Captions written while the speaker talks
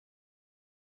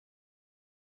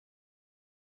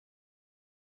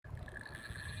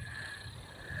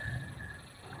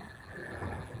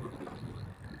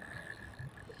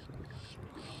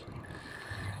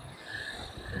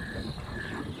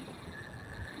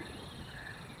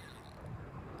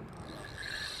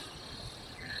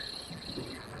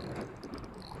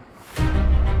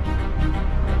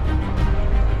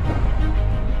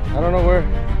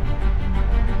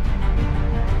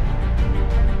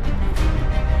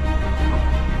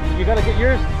You gotta get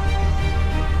yours.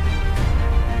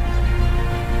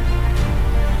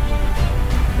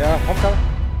 Yeah, I'm coming.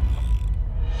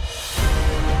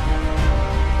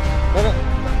 No.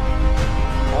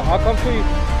 I'll come to you.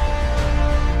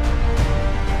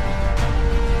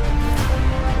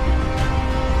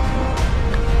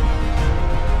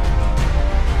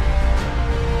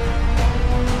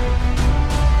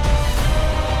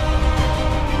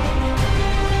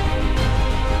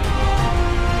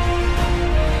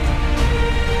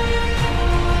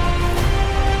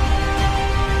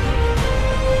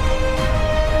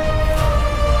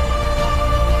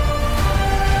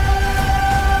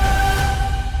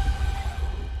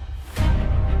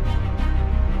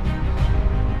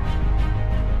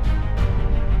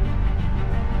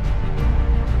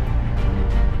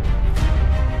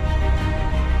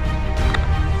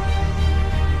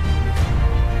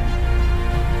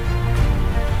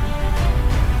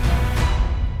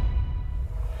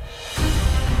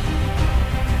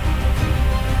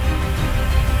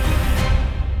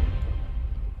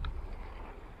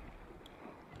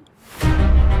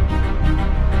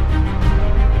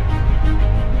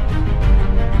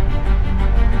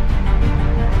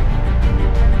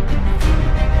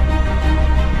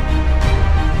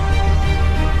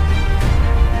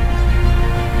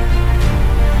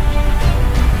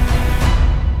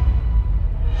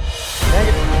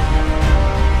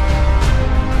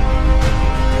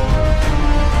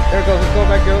 Let's go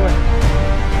back the other way.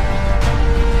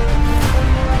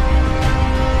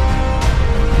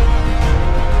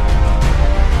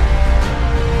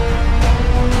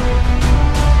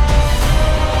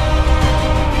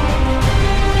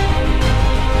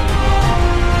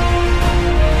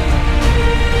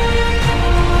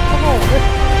 Come on,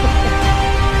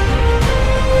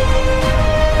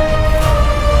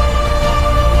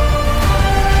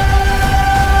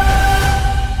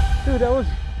 dude, that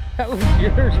was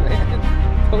yours, man.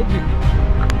 Told you.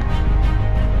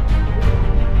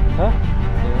 Huh?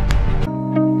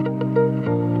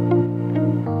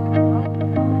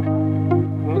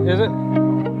 Yeah. Is it?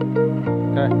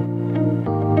 Okay.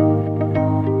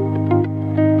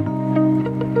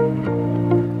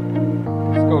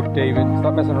 Let's go, David.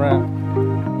 Stop messing around.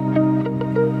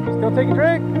 You still taking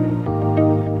drink?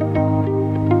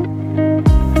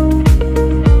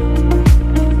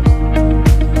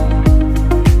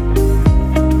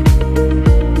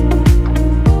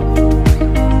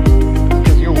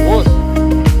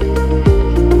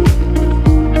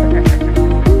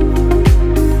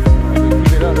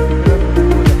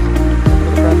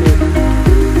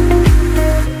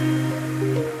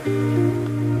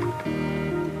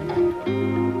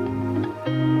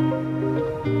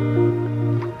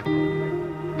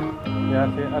 Yeah, I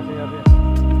see it.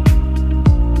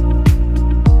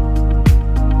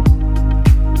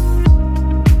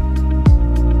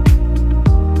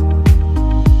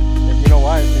 You know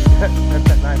why? That's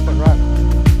that 9-foot rock.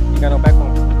 You got no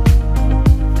backbone.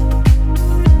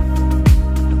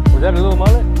 Was that a little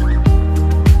mullet?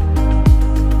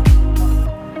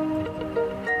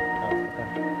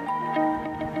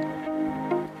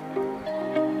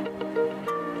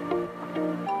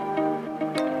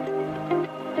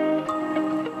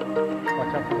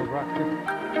 Watch out for those rocks too.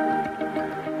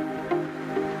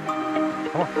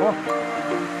 Come on, come on.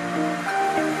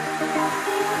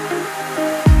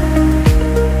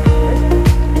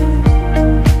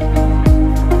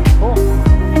 Cool.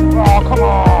 Oh, come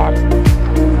on.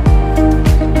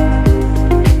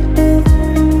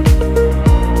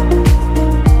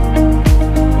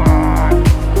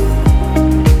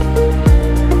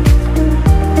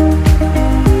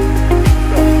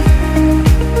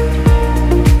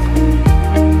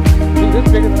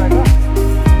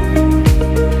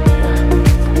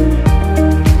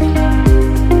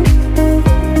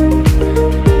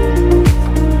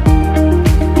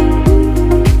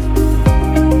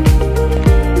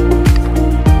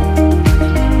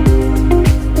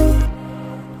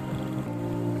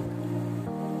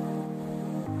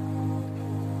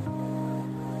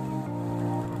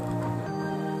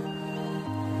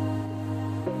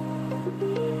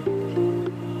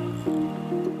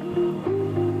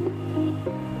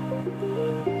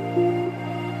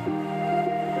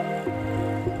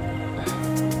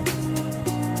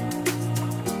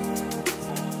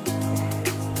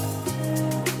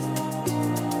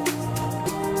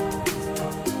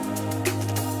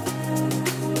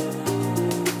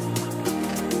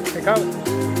 Come.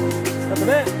 That's a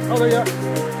bit. Oh, there you are.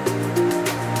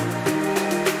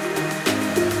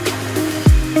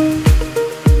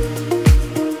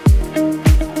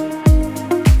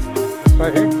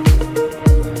 Right here.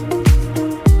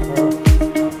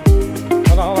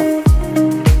 Hold on, hold on.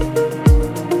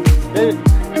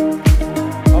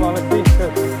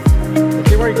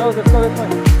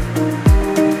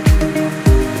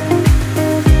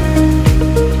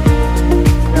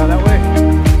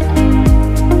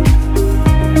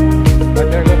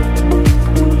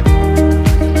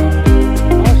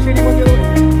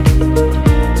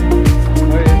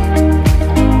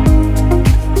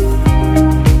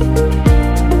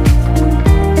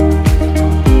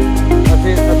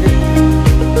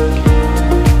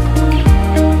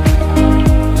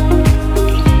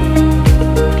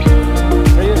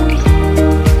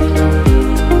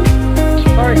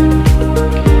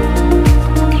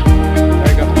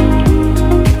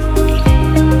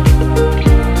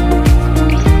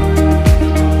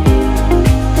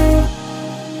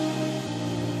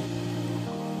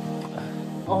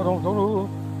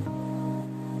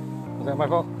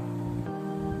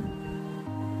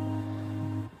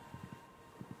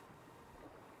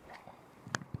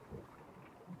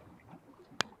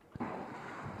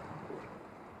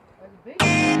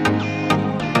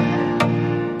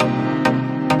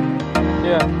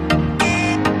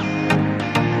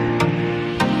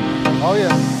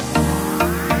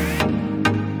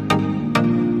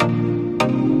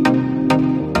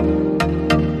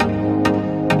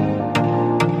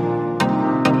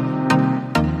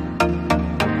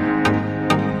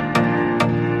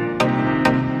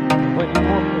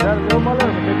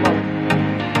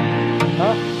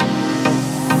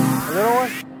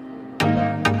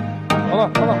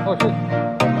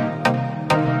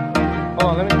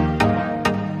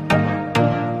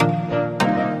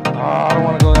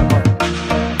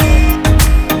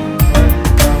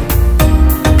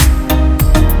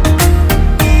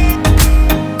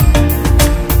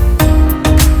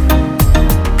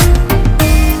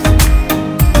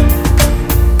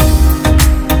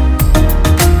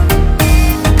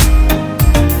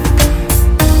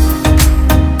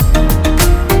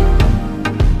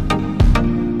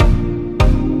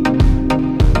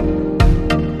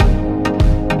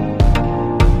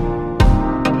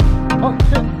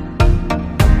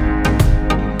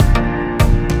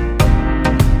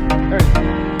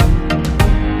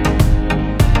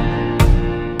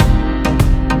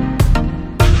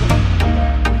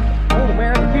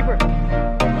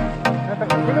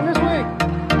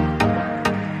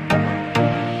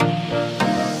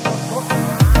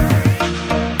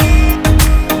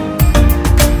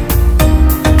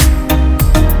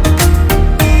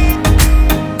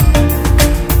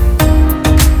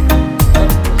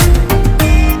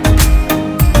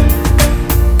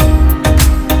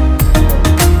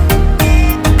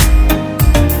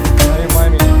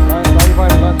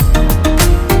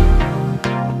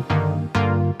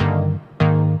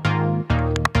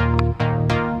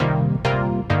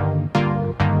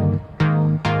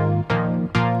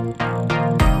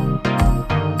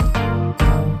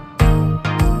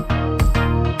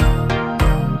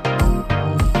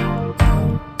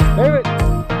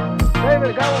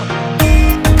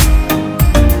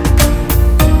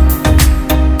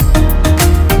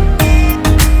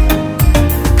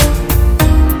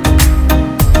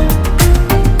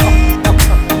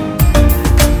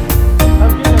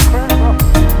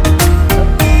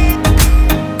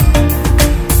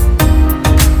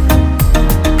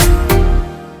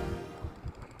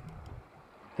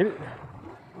 Hit it.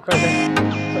 Right there.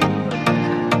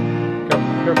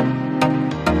 Careful, careful.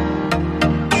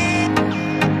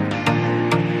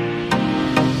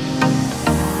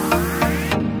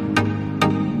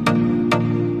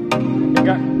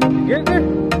 Get it there?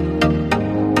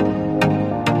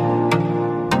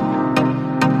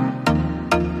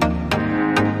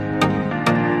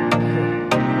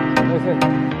 That's it.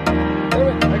 Damn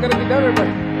it, I gotta get down there,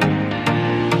 buddy.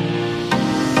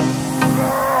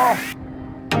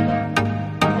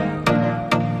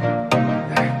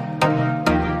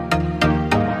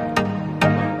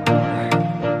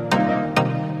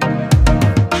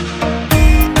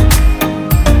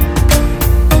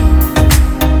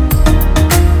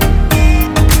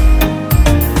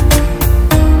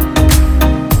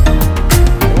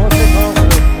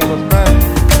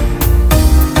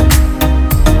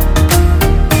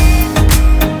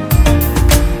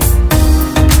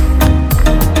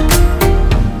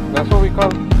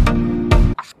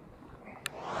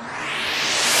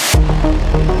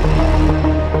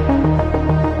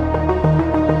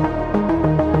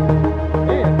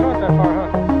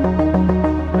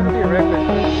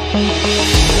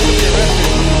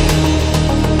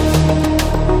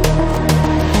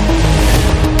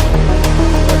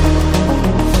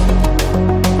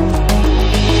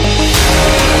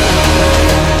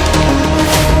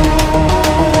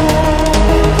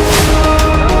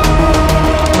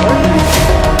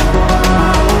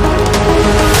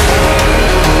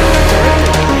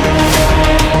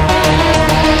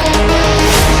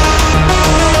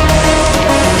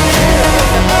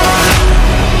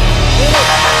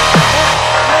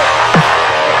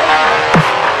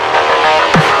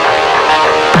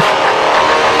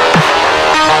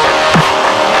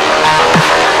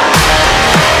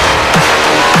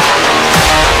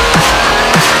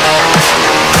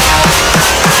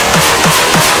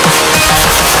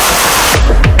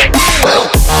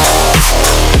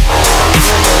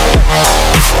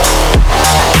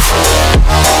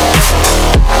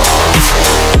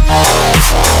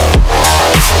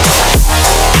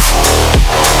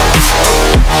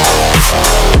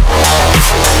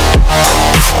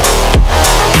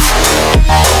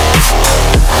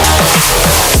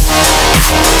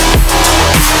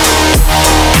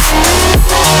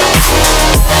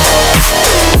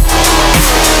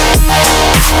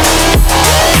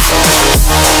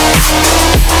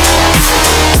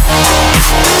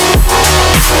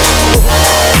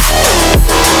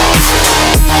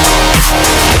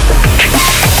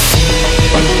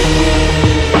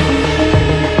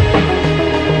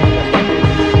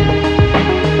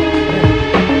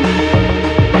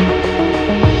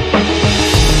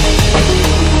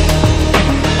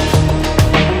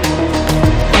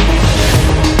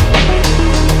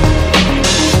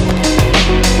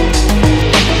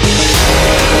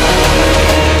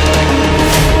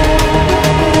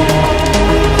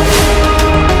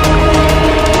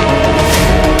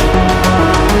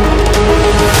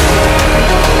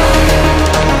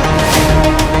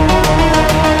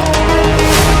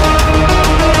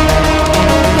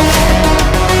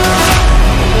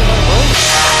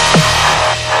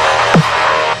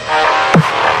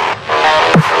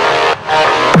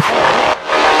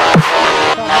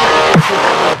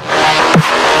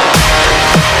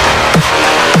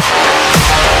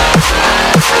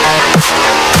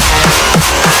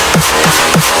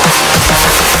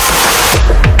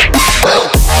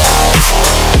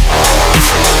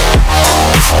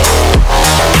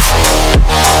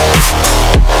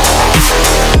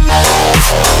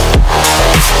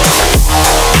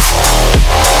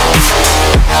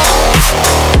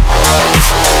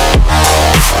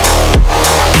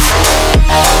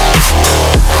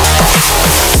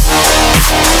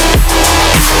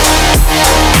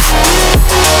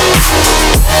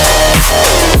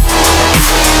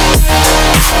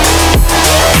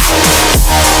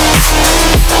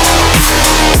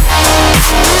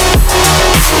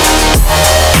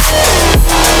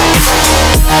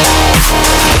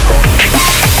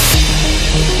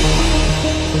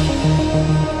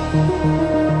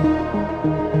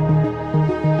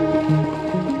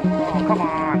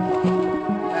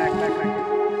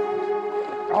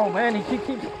 Oh man, he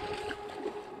keeps.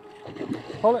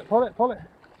 Pull it, pull it, pull it.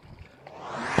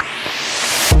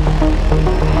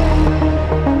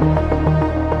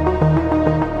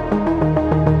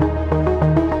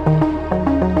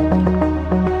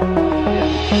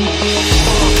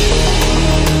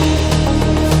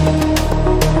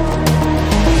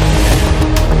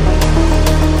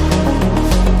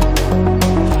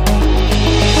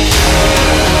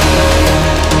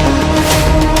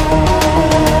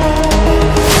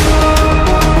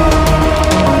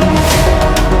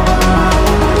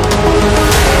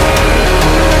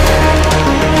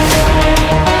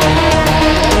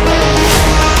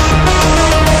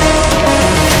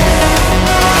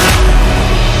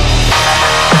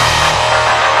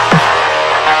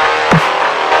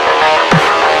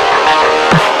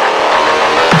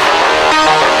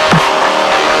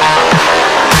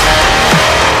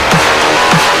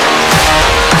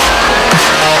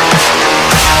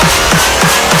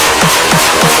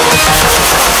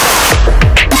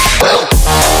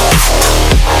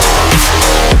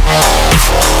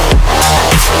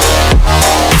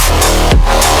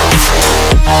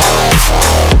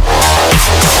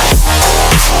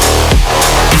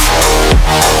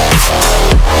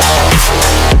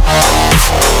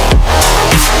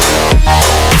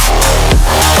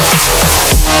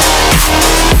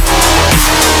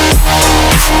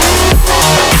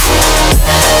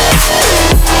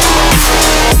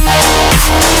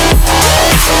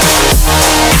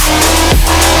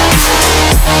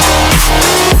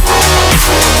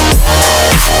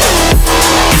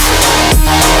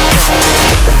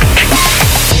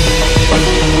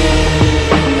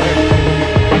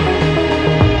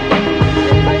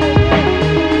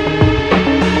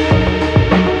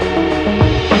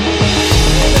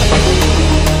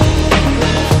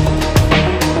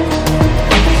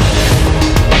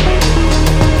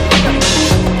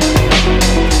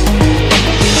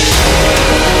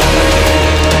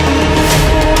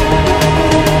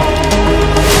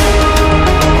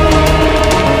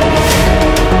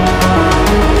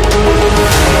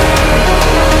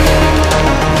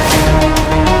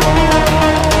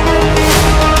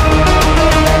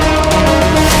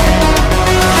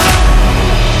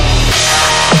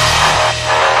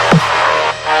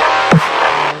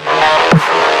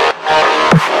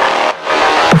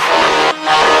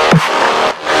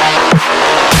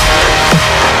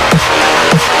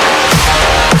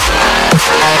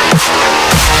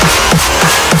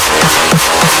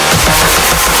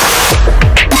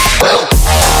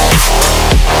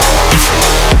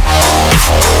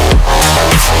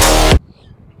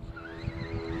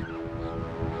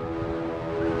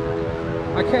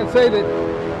 I can't say that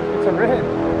it's a red.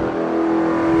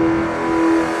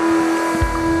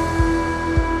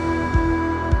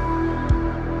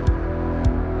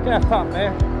 Can't stop,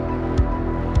 man.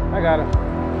 I got it.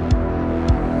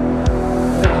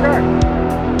 It's a shark.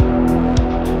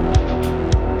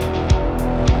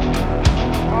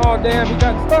 Oh damn, he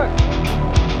got stuck.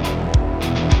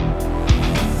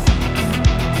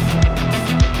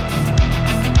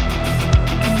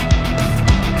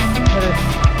 There it is.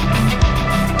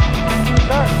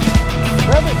 Shark.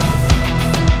 Grab it.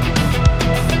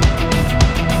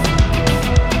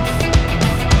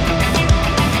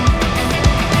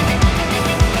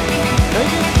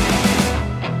 Take it.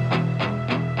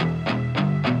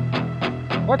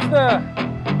 What's the,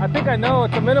 I think I know,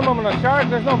 it's a minimum on a shark.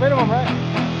 There's no minimum, right?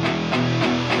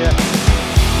 Yeah.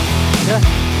 Yeah.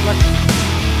 Look.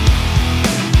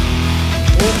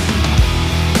 Yeah.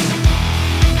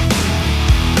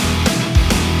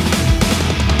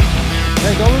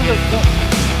 Hey, don't lose it.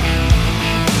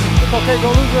 It's okay.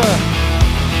 Don't lose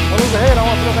the head. I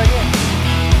want to put it back in.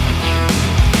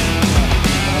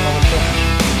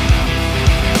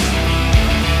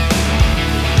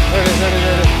 There it is. There it is.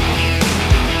 There it is.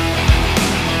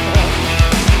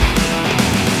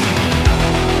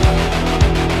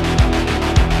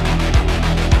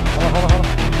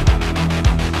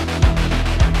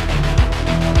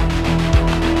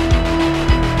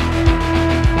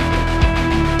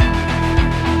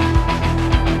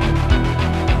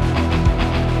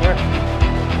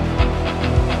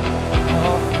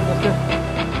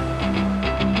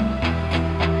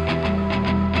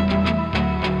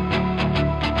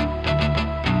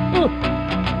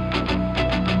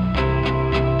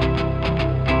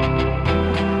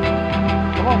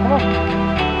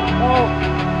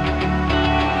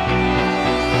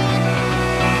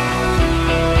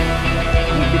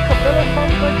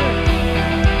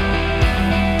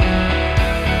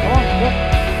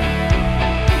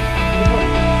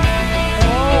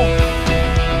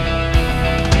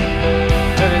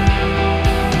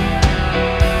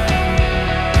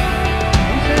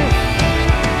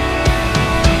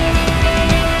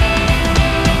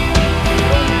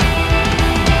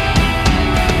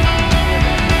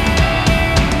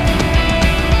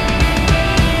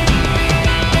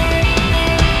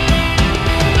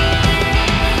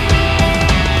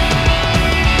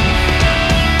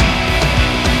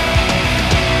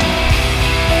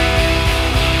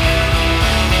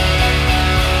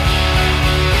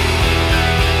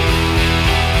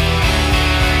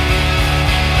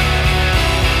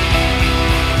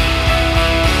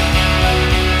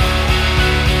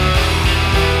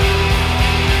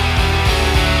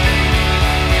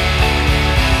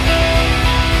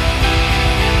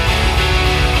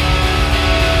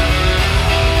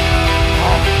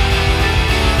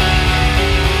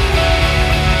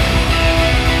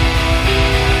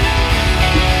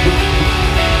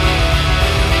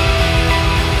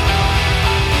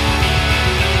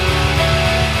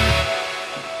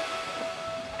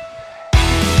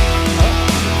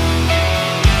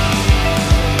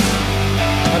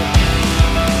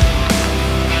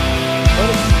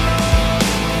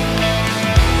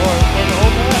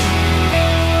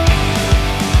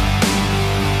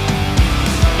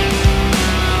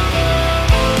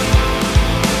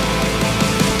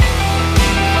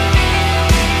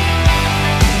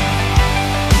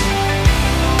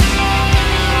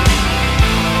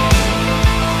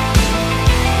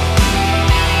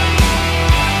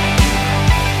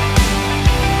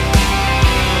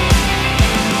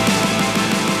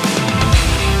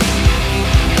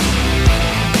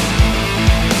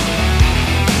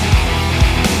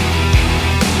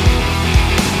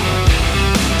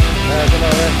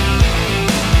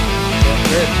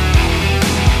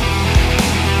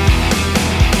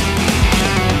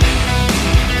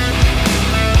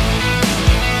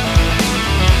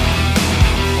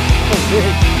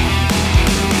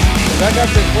 Back up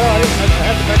this well, I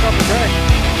had to back off the drag.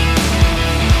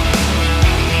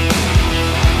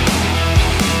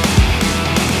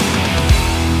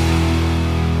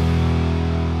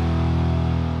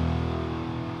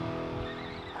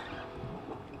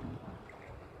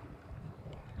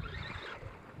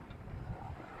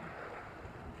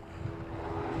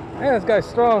 Man, this guy's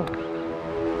strong.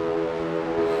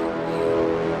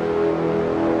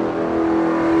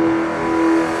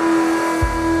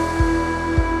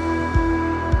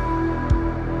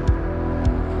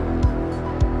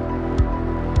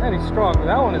 Man, he's strong.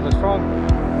 That one is the strongest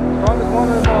one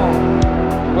of them all.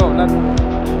 Well, not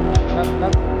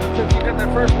since you got that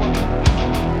first one.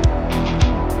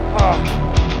 Ah.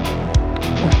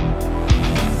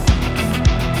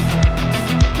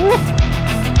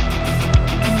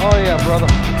 Oh yeah, brother.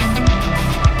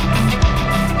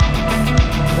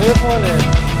 This one is.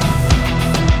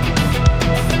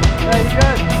 Yeah, you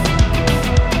good?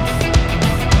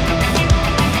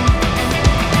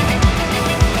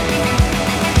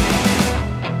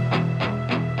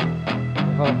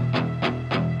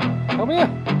 Come here.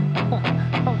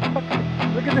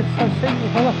 Look at this. I'm shaking.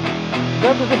 Hold on.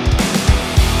 Grab the thing.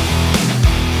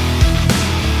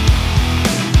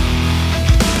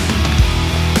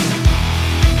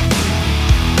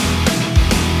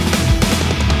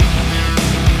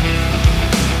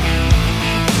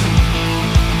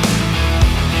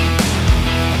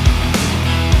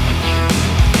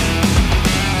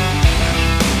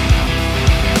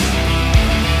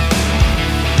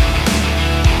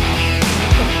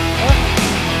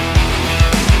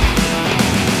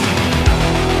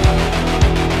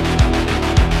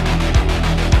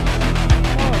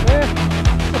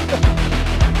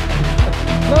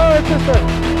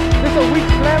 This is a weak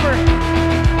slammer.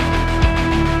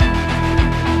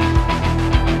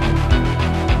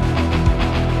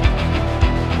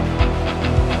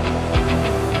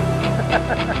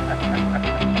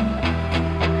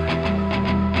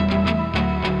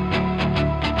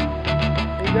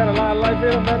 You got a lot of life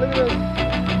in him, man. Look at this.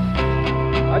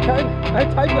 I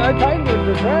tightened with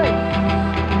the drag.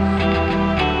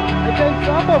 I can't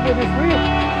stop up with this wheel.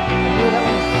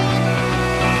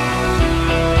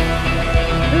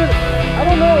 Dude, I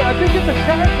don't know. I think it's a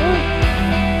shark, dude.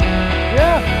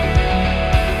 Yeah.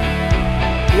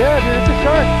 Yeah, dude, it's a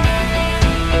shark.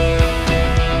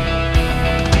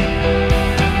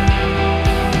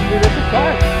 Dude, it's a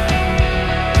shark.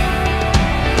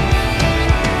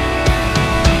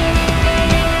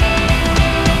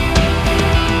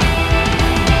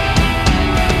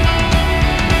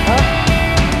 Huh?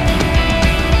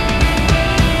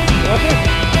 What's it?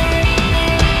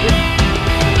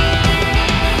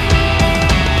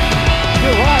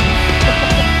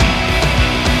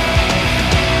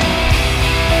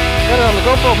 Got it on the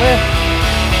GoPro, man.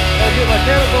 Gotta get my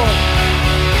camera going.